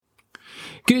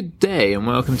Good day and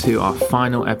welcome to our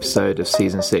final episode of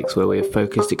Season 6, where we have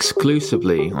focused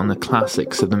exclusively on the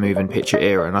classics of the moving picture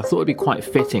era, and I thought it'd be quite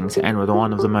fitting to end with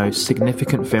one of the most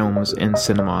significant films in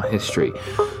cinema history.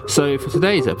 So for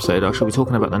today's episode I shall be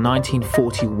talking about the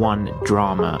 1941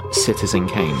 drama Citizen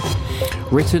Kane.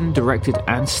 Written, directed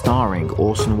and starring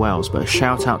Orson Welles, but a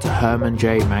shout out to Herman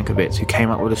J. Mankiewicz, who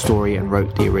came up with the story and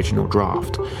wrote the original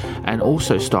draft, and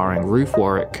also starring Ruth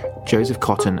Warrick, Joseph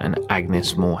Cotton and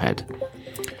Agnes Moorehead.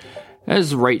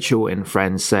 As Rachel in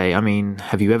Friends say,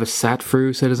 have you ever sat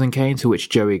through Citizen Kane? To which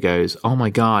Joey goes, "Oh my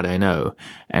god, I know."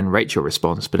 And Rachel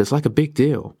responds, "But it's like a big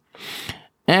deal."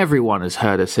 Everyone has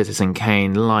heard of Citizen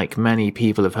Kane, like many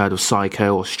people have heard of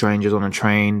Psycho or Strangers on a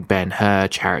Train, Ben-Hur,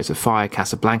 Chariots of Fire,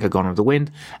 Casablanca, Gone with the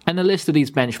Wind, and the list of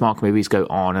these benchmark movies go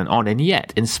on, and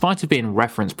yet, in spite of being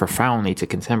referenced profoundly to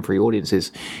contemporary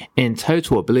audiences, in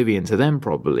total oblivion to them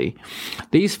probably,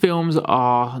 these films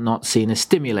are not seen as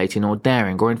stimulating or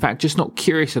daring, or in fact just not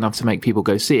curious enough to make people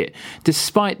go see it,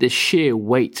 despite the sheer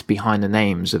weight behind the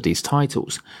names of these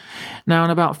titles. Now,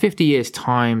 in about 50 years'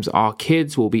 time, our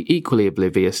kids will be equally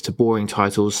oblivious to boring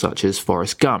titles such as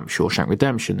Forrest Gump, Shawshank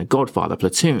Redemption, The Godfather,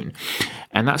 Platoon.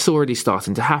 And that's already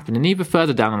starting to happen. And even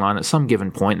further down the line, at some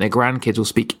given point, their grandkids will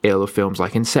speak ill of films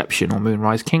like Inception or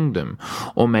Moonrise Kingdom,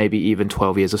 or maybe even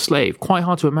 12 Years a Slave. Quite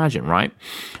hard to imagine, right?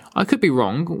 I could be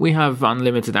wrong. We have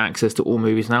unlimited access to all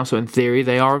movies now, so in theory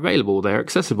they are available, they're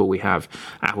accessible. We have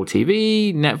Apple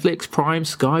TV, Netflix, Prime,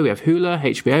 Sky, we have Hulu,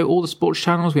 HBO, all the sports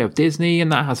channels, we have Disney, and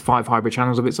that has 5 hybrid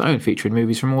channels of its own featuring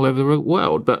movies from all over the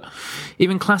world. But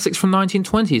even classics from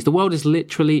 1920s, the world is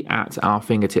literally at our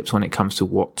fingertips when it comes to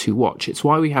what to watch. It's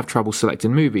why we have trouble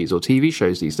selecting movies or TV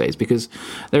shows these days, because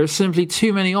there are simply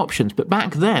too many options. But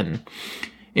back then,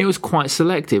 it was quite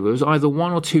selective. It was either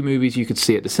 1 or 2 movies you could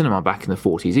see at the cinema back in the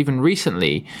 40s. Even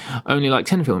recently, only like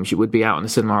 10 films you would be out in the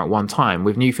cinema at one time,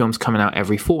 with new films coming out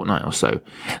every fortnight or so.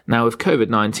 Now, with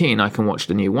COVID-19, I can watch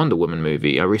the new Wonder Woman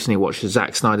movie. I recently watched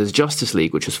Zack Snyder's Justice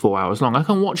League, which was 4 hours long. I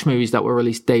can watch movies that were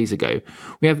released days ago.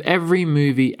 We have every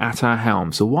movie at our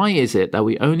helm. So why is it that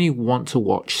we only want to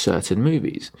watch certain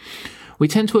movies? We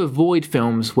tend to avoid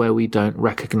films where we don't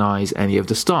recognise any of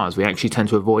the stars. We actually tend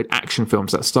to avoid action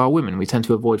films that star women. We tend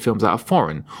to avoid films that are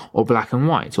foreign, or black and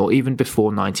white, or even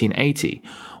before 1980.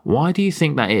 Why do you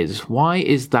think that is? Why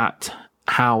is that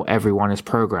how everyone is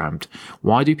programmed?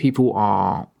 Why are people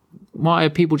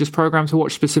just programmed to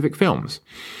watch specific films?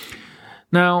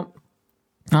 Now,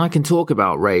 I can talk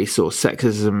about race or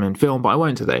sexism in film, but I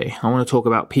won't today. I want to talk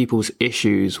about people's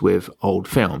issues with old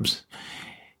films.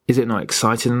 Is it not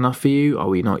exciting enough for you? Are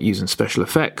we not using special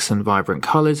effects and vibrant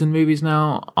colours in movies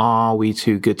now? Are we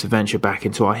too good to venture back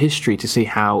into our history to see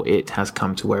how it has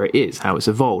come to where it is, how it's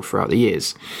evolved throughout the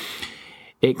years?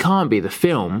 It can't be the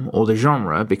film or the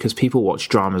genre, because people watch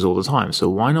dramas all the time, so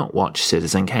why not watch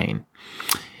Citizen Kane?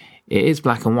 It is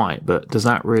black and white, but does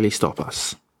that really stop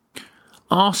us?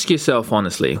 Ask yourself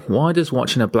honestly, why does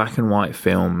watching a black and white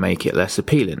film make it less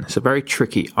appealing? It's a very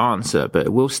tricky answer, but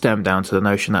it will stem down to the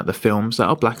notion that the films that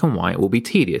are black and white will be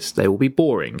tedious, they will be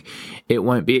boring, it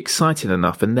won't be exciting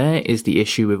enough, and there is the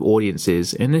issue with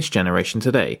audiences in this generation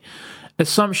today.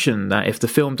 Assumption that if the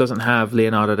film doesn't have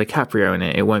Leonardo DiCaprio in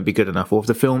it, it won't be good enough, or if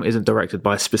the film isn't directed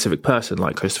by a specific person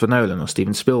like Christopher Nolan or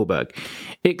Steven Spielberg,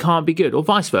 it can't be good, or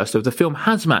vice versa. If the film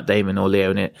has Matt Damon or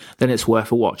Leo in it, then it's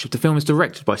worth a watch. If the film is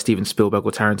directed by Steven Spielberg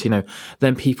or Tarantino,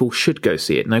 then people should go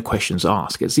see it, no questions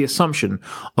asked. It's the assumption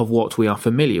of what we are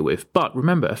familiar with. But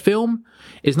remember, a film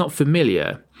is not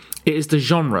familiar. It is the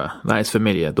genre that is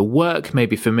familiar. The work may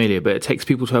be familiar, but it takes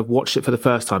people to have watched it for the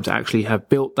first time to actually have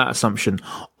built that assumption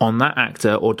on that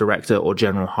actor or director or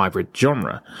general hybrid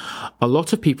genre. A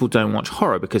lot of people don't watch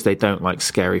horror because they don't like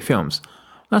scary films.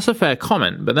 That's a fair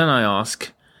comment, but then I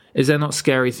ask, is there not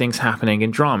scary things happening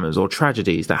in dramas or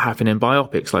tragedies that happen in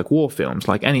biopics like war films,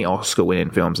 like any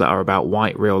Oscar-winning films that are about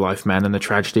white real-life men and the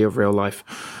tragedy of real life?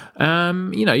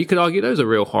 You could argue those are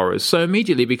real horrors. So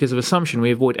immediately, because of assumption,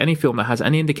 we avoid any film that has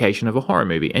any indication of a horror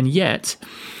movie. And yet,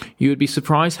 you would be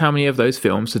surprised how many of those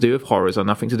films to do with horrors are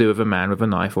nothing to do with a man with a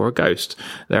knife or a ghost.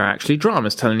 They're actually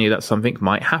dramas telling you that something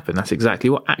might happen. That's exactly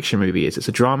what action movie is. It's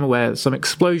a drama where some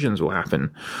explosions will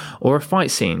happen, or a fight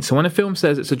scene. So when a film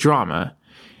says it's a drama,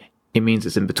 it means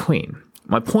it's in between.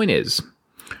 My point is,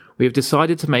 we have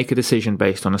decided to make a decision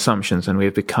based on assumptions, and we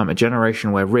have become a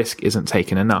generation where risk isn't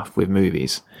taken enough with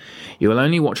movies. You will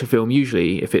only watch a film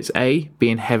usually if it's A,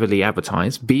 being heavily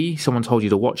advertised, B, someone told you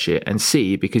to watch it, and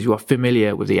C, because you are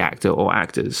familiar with the actor or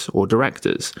actors or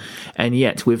directors. And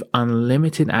yet, with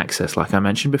unlimited access, like I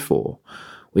mentioned before,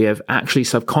 we have actually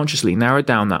subconsciously narrowed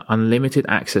down that unlimited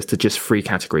access to just 3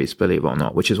 categories, believe it or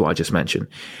not, which is what I just mentioned.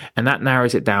 And that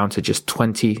narrows it down to just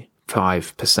 20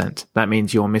 75%. That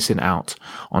means you're missing out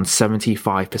on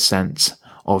 75%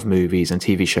 of movies and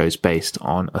TV shows based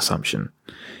on assumption.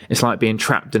 It's like being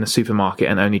trapped in a supermarket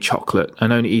and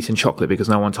only eating chocolate because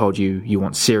no one told you you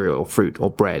want cereal or fruit or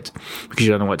bread because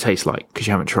you don't know what it tastes like because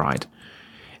you haven't tried.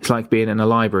 It's like being in a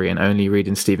library and only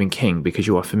reading Stephen King because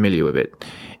you are familiar with it.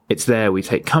 It's there we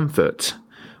take comfort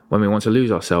when we want to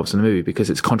lose ourselves in a movie because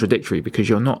it's contradictory, because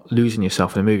you're not losing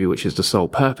yourself in a movie, which is the sole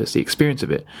purpose, the experience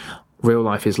of it. Real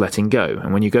life is letting go.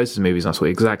 And when you go to the movies, that's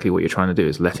exactly what you're trying to do,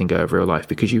 is letting go of real life,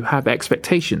 because you have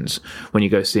expectations when you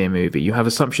go see a movie. You have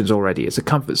assumptions already. It's a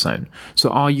comfort zone. So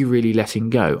are you really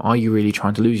letting go? Are you really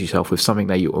trying to lose yourself with something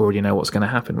that you already know what's going to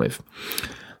happen with?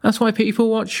 That's why people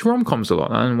watch rom-coms a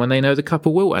lot, and when they know the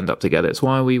couple will end up together. It's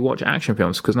why we watch action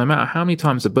films, because no matter how many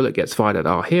times the bullet gets fired at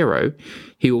our hero,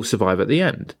 he will survive at the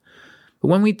end. But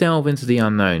when we delve into the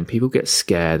unknown, people get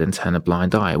scared and turn a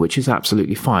blind eye, which is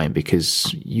absolutely fine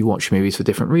because you watch movies for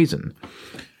different reasons.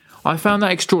 I found that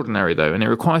extraordinary though, and it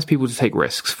requires people to take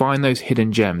risks, find those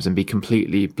hidden gems and be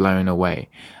completely blown away.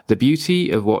 The beauty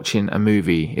of watching a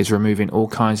movie is removing all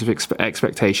kinds of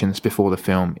expectations before the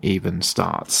film even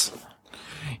starts.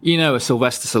 You know, a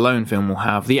Sylvester Stallone film will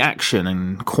have the action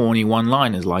and corny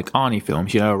one-liners like Arnie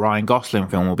films. You know, a Ryan Gosling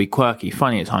film will be quirky,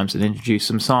 funny at times, and introduce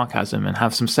some sarcasm and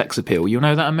have some sex appeal. You'll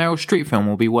know that a Meryl Streep film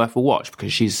will be worth a watch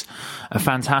because she's a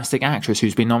fantastic actress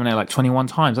who's been nominated like 21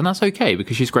 times, and that's okay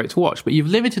because she's great to watch. But you've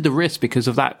limited the risk because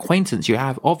of that acquaintance you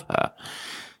have of her.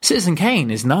 Citizen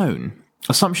Kane is known.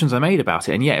 Assumptions are made about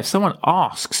it, and yet if someone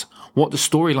asks what the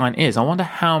storyline is, I wonder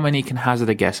how many can hazard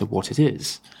a guess of what it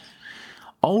is.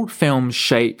 Old films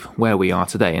shape where we are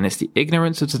today, and it's the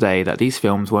ignorance of today that these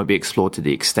films won't be explored to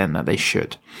the extent that they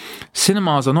should.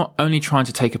 Cinemas are not only trying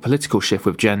to take a political shift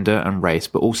with gender and race,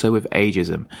 but also with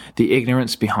ageism, the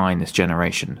ignorance behind this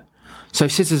generation. So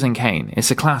Citizen Kane, it's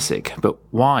a classic, but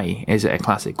why is it a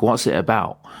classic? What's it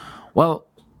about? Well,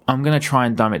 I'm going to try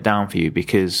and dumb it down for you,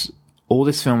 because all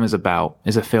this film is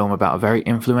a film about a very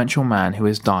influential man who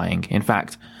is dying. In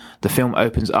fact, the film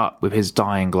opens up with his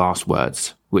dying last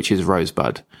words, which is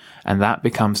Rosebud, and that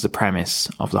becomes the premise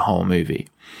of the whole movie.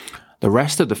 The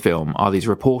rest of the film are these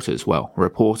reporters, a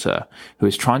reporter who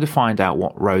is trying to find out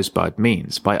what Rosebud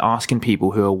means by asking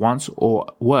people who are once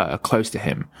or were close to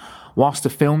him, whilst the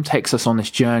film takes us on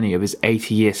this journey of his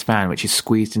 80-year span, which is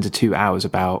squeezed into 2 hours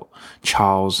about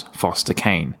Charles Foster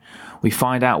Kane. We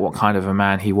find out what kind of a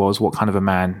man he was, what kind of a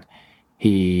man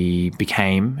he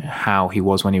became, how he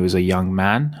was when he was a young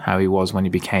man, how he was when he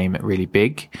became really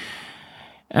big,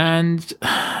 and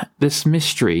this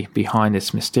mystery behind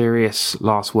this mysterious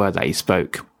last word that he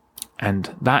spoke.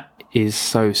 And that is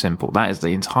so simple. That is the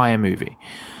entire movie.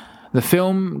 The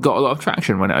film got a lot of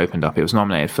traction when it opened up. It was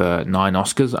nominated for 9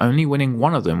 Oscars, only winning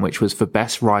one of them, which was for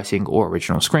Best Writing or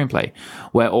Original Screenplay,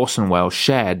 where Orson Welles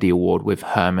shared the award with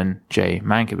Herman J.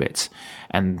 Mankiewicz.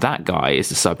 And that guy is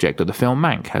the subject of the film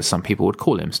Mank, as some people would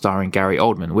call him, starring Gary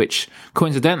Oldman, which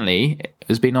coincidentally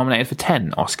has been nominated for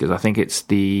 10 Oscars. I think it's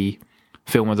the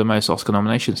film with the most Oscar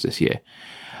nominations this year.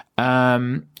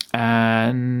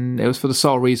 And it was for the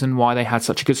sole reason why they had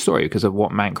such a good story, because of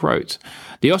what Mank wrote.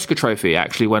 The Oscar trophy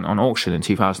actually went on auction in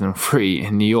 2003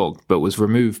 in New York, but was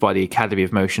removed by the Academy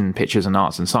of Motion Pictures and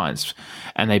Arts and Science,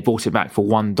 and they bought it back for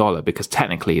 $1 because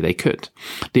technically they could.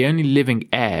 The only living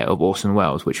heir of Orson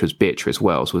Welles, which was Beatrice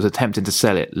Wells, was attempting to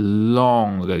sell it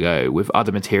long ago with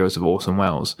other materials of Orson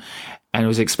Welles, and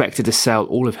was expected to sell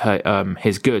all of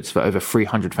his goods for over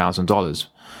 $300,000.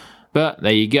 But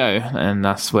there you go, and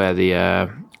that's where the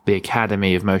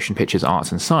Academy of Motion Pictures,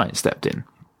 Arts and Science stepped in.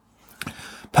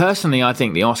 Personally, I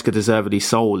think the Oscar deservedly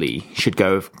solely should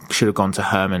have gone to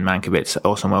Herman Mankiewicz.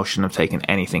 Orson Welles shouldn't have taken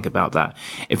anything about that.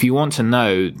 If you want to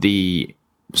know the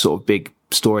sort of big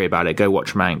story about it, go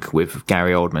watch Mank with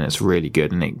Gary Oldman. It's really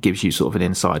good, and it gives you sort of an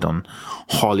insight on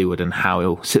Hollywood and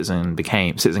how Citizen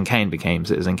Kane became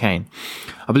Citizen Kane.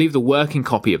 I believe the working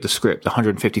copy of the script,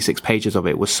 156 pages of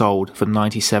it, was sold for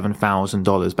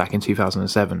 $97,000 back in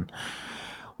 2007.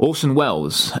 Orson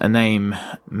Welles, a name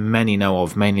many know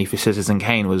of, mainly for Citizen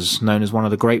Kane, was known as one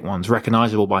of the great ones,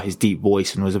 recognizable by his deep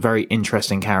voice, and was a very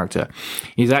interesting character.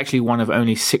 He's actually one of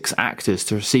only 6 actors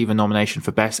to receive a nomination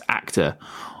for Best Actor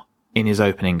in his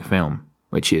opening film,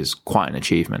 which is quite an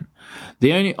achievement.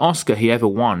 The only Oscar he ever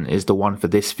won is the one for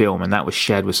this film, and that was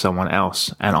shared with someone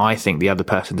else, and I think the other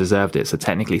person deserved it, so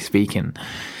technically speaking,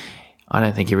 I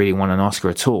don't think he really won an Oscar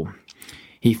at all.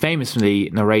 He famously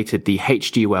narrated the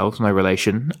H.G. Wells, no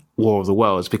relation, War of the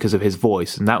Worlds because of his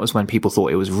voice, and that was when people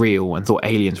thought it was real and thought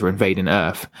aliens were invading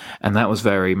Earth, and that was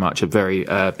very much a very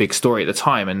big story at the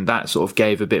time, and that sort of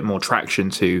gave a bit more traction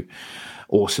to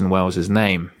Orson Welles'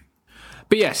 name.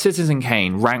 But yeah, Citizen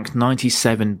Kane ranked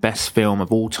 97 best film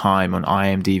of all time on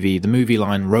IMDb. The movie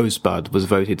line Rosebud was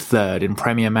voted third in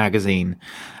Premiere Magazine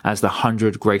as the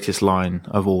 100 greatest line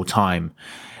of all time.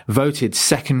 Voted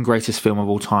second greatest film of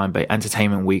all time by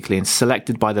Entertainment Weekly and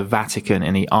selected by the Vatican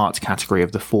in the art category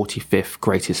of the 45th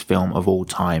greatest film of all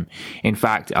time. In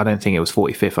fact, I don't think it was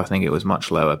 45th. I think it was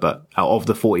much lower, but out of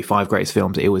the 45 greatest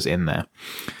films, it was in there.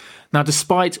 Now,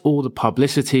 despite all the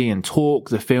publicity and talk,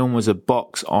 the film was a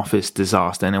box office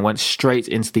disaster and it went straight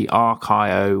into the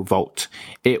archive vault.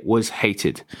 It was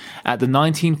hated. At the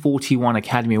 1941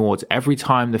 Academy Awards, every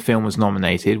time the film was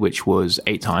nominated, which was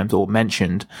 8 times or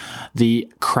mentioned, the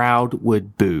crowd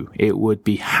would boo. It would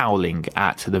be howling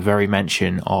at the very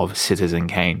mention of Citizen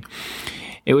Kane.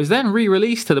 It was then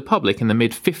re-released to the public in the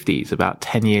mid-50s, about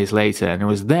 10 years later, and it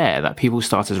was there that people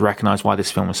started to recognise why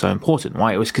this film was so important,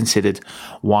 why it was considered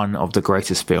one of the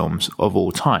greatest films of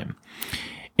all time.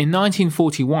 In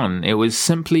 1941, it was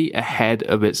simply ahead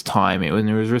of its time. It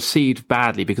was received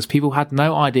badly because people had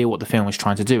no idea what the film was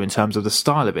trying to do in terms of the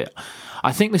style of it.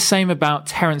 I think the same about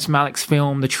Terrence Malick's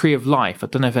film, The Tree of Life. I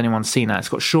don't know if anyone's seen that. It's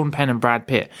got Sean Penn and Brad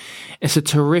Pitt. It's a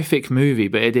terrific movie,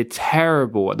 but it did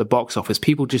terrible at the box office.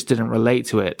 People just didn't relate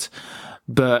to it.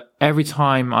 But every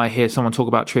time I hear someone talk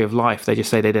about Tree of Life, they just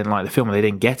say they didn't like the film or they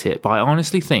didn't get it. But I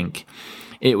honestly think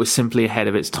it was simply ahead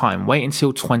of its time. Wait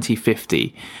until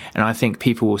 2050, and I think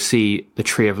people will see The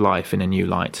Tree of Life in a new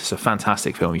light. It's a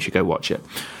fantastic film. You should go watch it.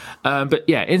 But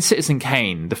yeah, in Citizen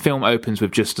Kane, the film opens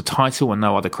with just the title and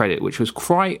no other credit, which was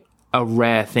quite a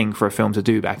rare thing for a film to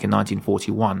do back in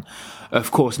 1941. Of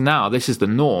course, now this is the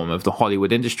norm of the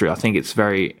Hollywood industry. I think it's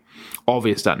very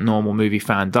obvious that normal movie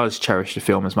fan does cherish the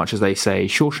film as much as they say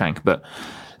Shawshank. But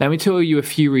let me tell you a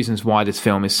few reasons why this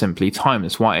film is simply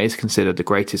timeless, why it is considered the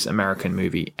greatest American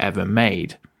movie ever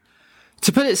made.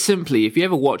 To put it simply, if you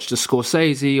ever watched a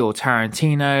Scorsese or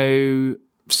Tarantino,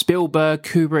 Spielberg,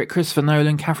 Kubrick, Christopher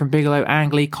Nolan, Catherine Bigelow, Ang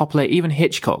Lee, Coppola, even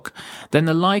Hitchcock, then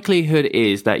the likelihood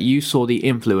is that you saw the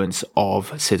influence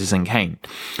of Citizen Kane.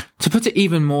 To put it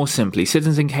even more simply,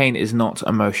 Citizen Kane is not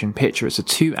a motion picture. It's a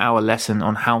 2-hour lesson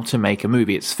on how to make a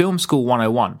movie. It's Film School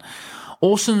 101.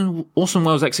 Orson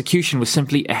Welles' execution was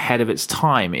simply ahead of its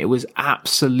time. It was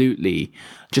absolutely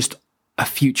just a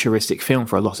futuristic film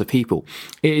for a lot of people.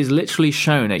 It is literally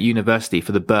shown at university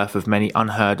for the birth of many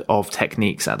unheard of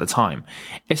techniques at the time.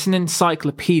 It's an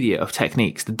encyclopedia of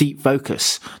techniques, the deep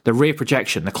focus, the rear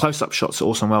projection, the close-up shots that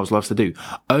Orson Welles loves to do,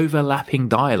 overlapping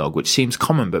dialogue, which seems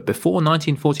common, but before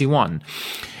 1941,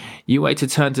 you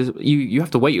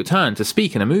have to wait your turn to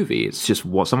speak in a movie. It's just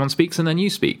what someone speaks and then you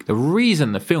speak. The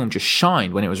reason the film just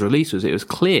shined when it was released was it was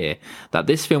clear that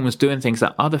this film was doing things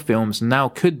that other films now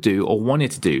could do or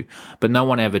wanted to do, but no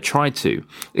one ever tried to.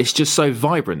 It's just so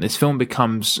vibrant. This film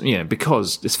becomes,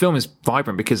 because this film is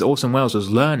vibrant because Orson Welles was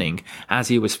learning as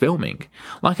he was filming.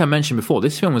 Like I mentioned before,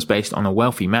 this film was based on a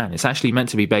wealthy man. It's actually meant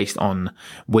to be based on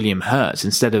William Hurt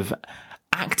instead of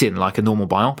acting like a normal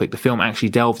biopic. The film actually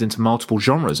delved into multiple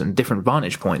genres and different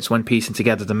vantage points when piecing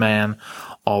together the man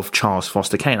of Charles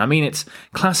Foster Kane. I mean, it's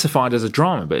classified as a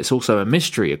drama, but it's also a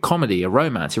mystery, a comedy, a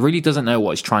romance. It really doesn't know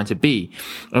what it's trying to be.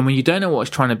 And when you don't know what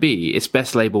it's trying to be, it's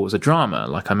best labeled as a drama,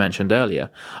 like I mentioned earlier.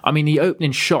 I mean, the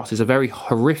opening shot is a very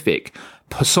horrific,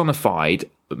 personified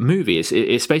movie.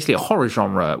 It's basically a horror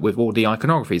genre with all the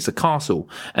iconography. It's the castle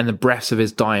and the breaths of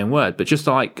his dying word. But just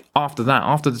like after that,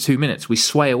 after the 2 minutes, we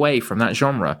sway away from that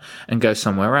genre and go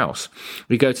somewhere else.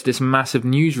 We go to this massive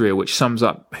newsreel which sums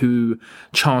up who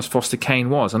Charles Foster Kane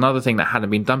was. Another thing that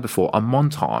hadn't been done before, a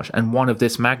montage, and one of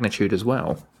this magnitude as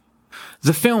well.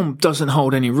 The film doesn't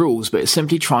hold any rules, but it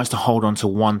simply tries to hold on to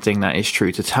one thing that is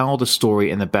true, to tell the story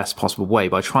in the best possible way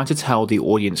by trying to tell the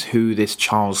audience who this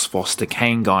Charles Foster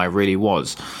Kane guy really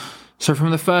was. So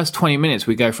from the first 20 minutes,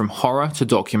 we go from horror to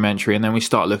documentary, and then we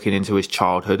start looking into his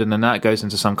childhood, and then that goes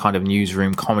into some kind of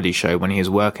newsroom comedy show when he is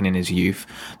working in his youth.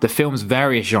 The film's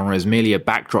various genres merely a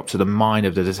backdrop to the mind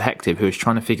of the detective who is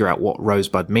trying to figure out what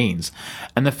Rosebud means.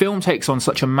 And the film takes on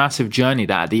such a massive journey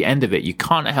that at the end of it, you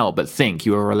can't help but think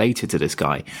you are related to this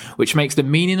guy, which makes the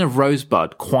meaning of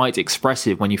Rosebud quite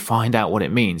expressive when you find out what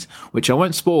it means, which I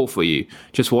won't spoil for you.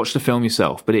 Just watch the film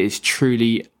yourself, but it is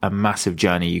truly a massive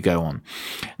journey you go on.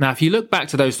 Now, if you look back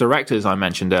to those directors I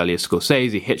mentioned earlier,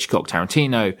 Scorsese, Hitchcock,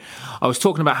 Tarantino, I was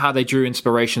talking about how they drew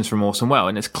inspirations from Orson Welles,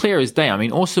 and it's clear as day. I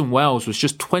mean, Orson Welles was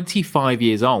just 25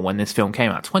 years old when this film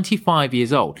came out. 25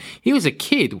 years old. He was a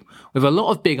kid with a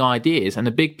lot of big ideas and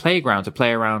a big playground to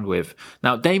play around with.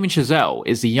 Now, Damien Chazelle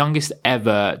is the youngest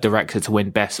ever director to win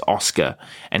Best Oscar,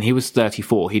 and he was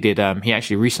 34. He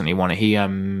actually recently won it. He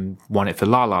won it for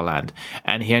La La Land,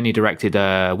 and he only directed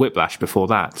Whiplash before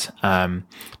that.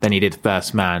 Then he did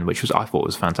First Man, which which I thought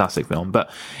was a fantastic film. But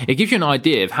it gives you an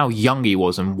idea of how young he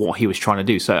was and what he was trying to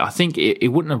do. So I think it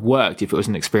wouldn't have worked if it was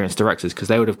an experienced director, because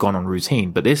they would have gone on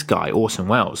routine. But this guy, Orson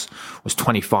Welles, was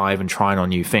 25 and trying on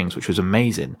new things, which was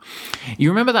amazing. You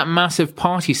remember that massive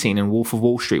party scene in Wolf of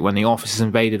Wall Street when the office is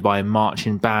invaded by a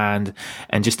marching band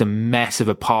and just a mess of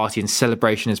a party, and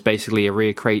celebration is basically a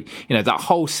recreate, that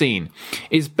whole scene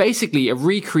is basically a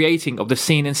recreating of the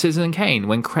scene in Citizen Kane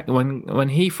when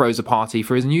he throws a party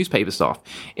for his newspaper staff.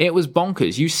 It was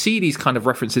bonkers. You see these kind of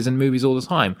references in movies all the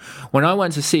time. When I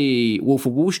went to see Wolf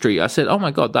of Wall Street, I said, "Oh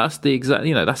my God, that's the exact,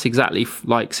 that's exactly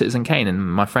like Citizen Kane."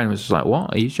 And my friend was just like,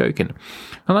 "What? Are you joking?"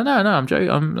 I'm like, "No, I'm joking.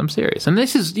 I'm serious." And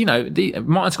this is, Martin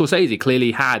Scorsese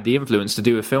clearly had the influence to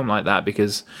do a film like that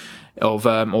because of,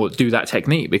 or do that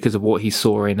technique because of what he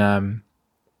saw in,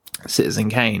 Citizen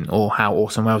Kane, or how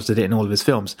Orson Welles did it in all of his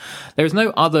films. There is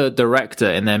no other director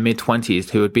in their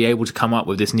mid-20s who would be able to come up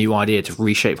with this new idea to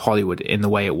reshape Hollywood in the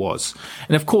way it was.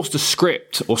 And of course, the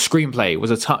script or screenplay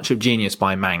was a touch of genius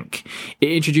by Mank.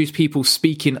 It introduced people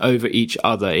speaking over each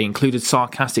other. It included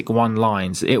sarcastic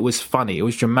one-lines. It was funny. It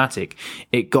was dramatic.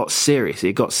 It got serious.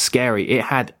 It got scary. It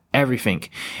had everything.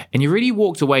 And you really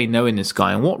walked away knowing this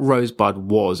guy and what Rosebud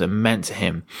was and meant to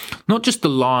him. Not just the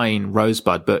line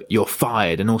Rosebud, but "you're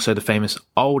fired," and also the famous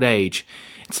 "old age.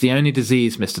 It's the only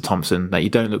disease, Mr. Thompson, that you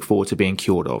don't look forward to being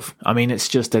cured of." I mean, it's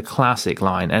just a classic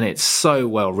line, and it's so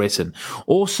well written.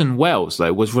 Orson Welles,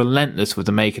 though, was relentless with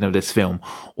the making of this film.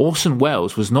 Orson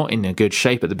Welles was not in a good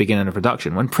shape at the beginning of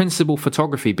production. When principal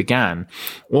photography began,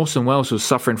 Orson Welles was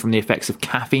suffering from the effects of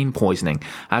caffeine poisoning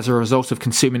as a result of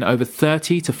consuming over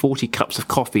 30 to 40 cups of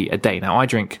coffee a day. Now, I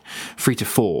drink 3 to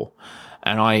 4,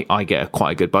 and I get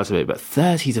quite a good buzz of it, but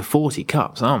 30 to 40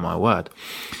 cups, oh my word.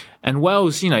 And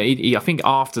Welles, I think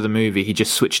after the movie, he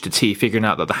just switched to tea, figuring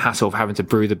out that the hassle of having to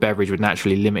brew the beverage would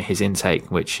naturally limit his intake,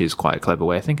 which is quite a clever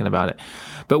way of thinking about it.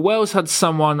 But Welles had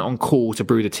someone on call to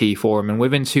brew the tea for him, and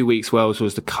within 2 weeks, Welles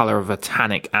was the colour of a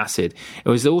tannic acid. It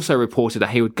was also reported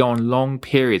that he would go on long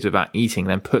periods without eating,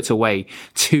 then put away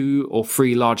 2 or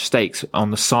 3 large steaks on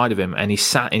the side of him, and he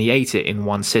sat and he ate it in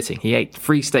one sitting. He ate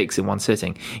 3 steaks in one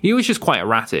sitting. He was just quite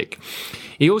erratic.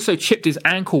 He also chipped his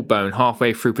ankle bone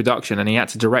halfway through production, and he had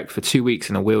to direct for 2 weeks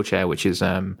in a wheelchair, which is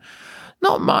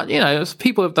not much.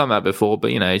 People have done that before,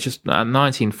 but it's just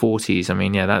 1940s. I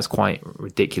mean, that's quite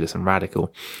ridiculous and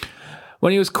radical.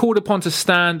 When he was called upon to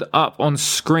stand up on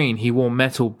screen, he wore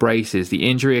metal braces. The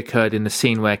injury occurred in the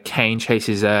scene where Kane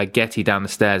chases Getty down the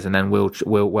stairs, and then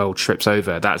Will trips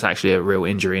over. That's actually a real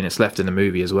injury, and it's left in the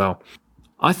movie as well.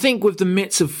 I think with the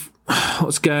midst of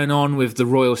what's going on with the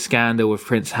royal scandal with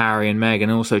Prince Harry and Meghan,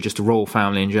 and also just the royal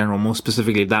family in general, more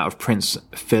specifically that of Prince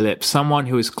Philip, someone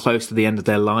who is close to the end of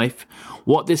their life,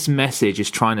 what this message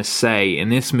is trying to say in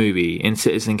this movie, in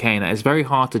Citizen Kane, that it's very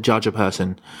hard to judge a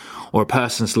person or a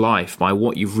person's life by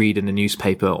what you read in the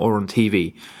newspaper or on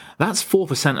TV. That's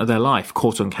 4% of their life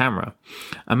caught on camera.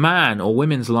 A man or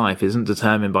woman's life isn't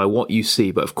determined by what you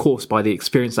see, but of course by the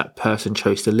experience that person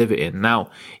chose to live it in. Now,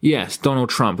 yes,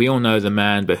 Donald Trump, we all know the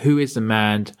man, but who is the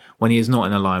man when he is not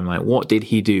in the limelight? What did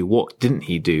he do? What didn't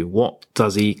he do? What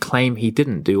does he claim he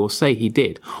didn't do or say he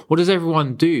did? What does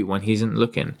everyone do when he isn't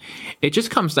looking? It just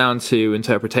comes down to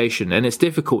interpretation, and it's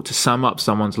difficult to sum up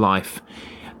someone's life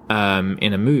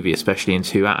in a movie, especially in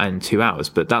 2 hours,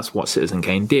 but that's what Citizen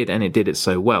Kane did, and it did it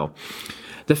so well.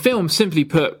 The film, simply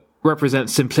put,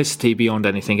 represents simplicity beyond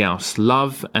anything else.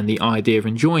 Love and the idea of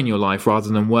enjoying your life rather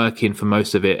than working for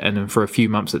most of it and then for a few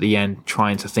months at the end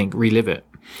trying to relive it.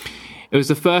 It was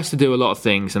the first to do a lot of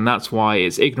things, and that's why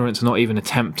it's ignorant to not even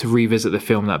attempt to revisit the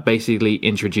film that basically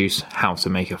introduced how to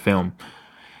make a film.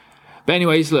 But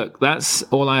anyways, look, that's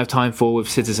all I have time for with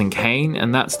Citizen Kane,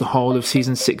 and that's the whole of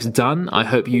season 6 done. I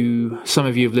hope some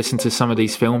of you have listened to some of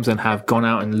these films and have gone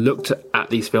out and looked at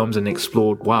these films and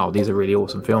explored, wow, these are really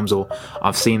awesome films, or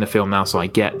I've seen the film now, so I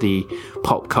get the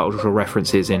pop cultural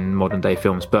references in modern day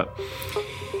films. But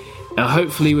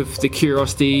hopefully with the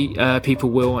curiosity, people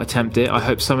will attempt it. I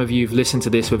hope some of you have listened to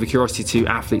this with a curiosity to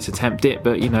athletes attempt it,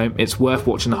 but it's worth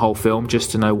watching the whole film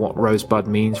just to know what Rosebud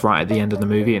means right at the end of the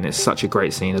movie, and it's such a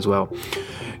great scene as well.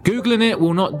 Googling it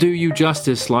will not do you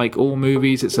justice. Like all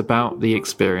movies, it's about the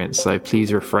experience, so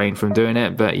please refrain from doing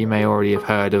it, but you may already have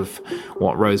heard of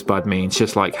what Rosebud means,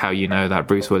 just like how you know that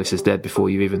Bruce Willis is dead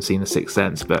before you've even seen The Sixth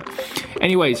Sense. But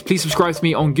anyways, please subscribe to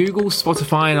me on Google,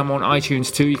 Spotify, and I'm on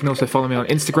iTunes too. You can also follow me on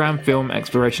Instagram, Film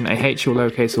Exploration AH, all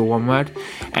lowercase or one word.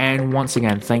 And once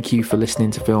again, thank you for listening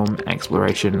to Film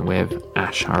Exploration with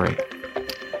Ash Hari.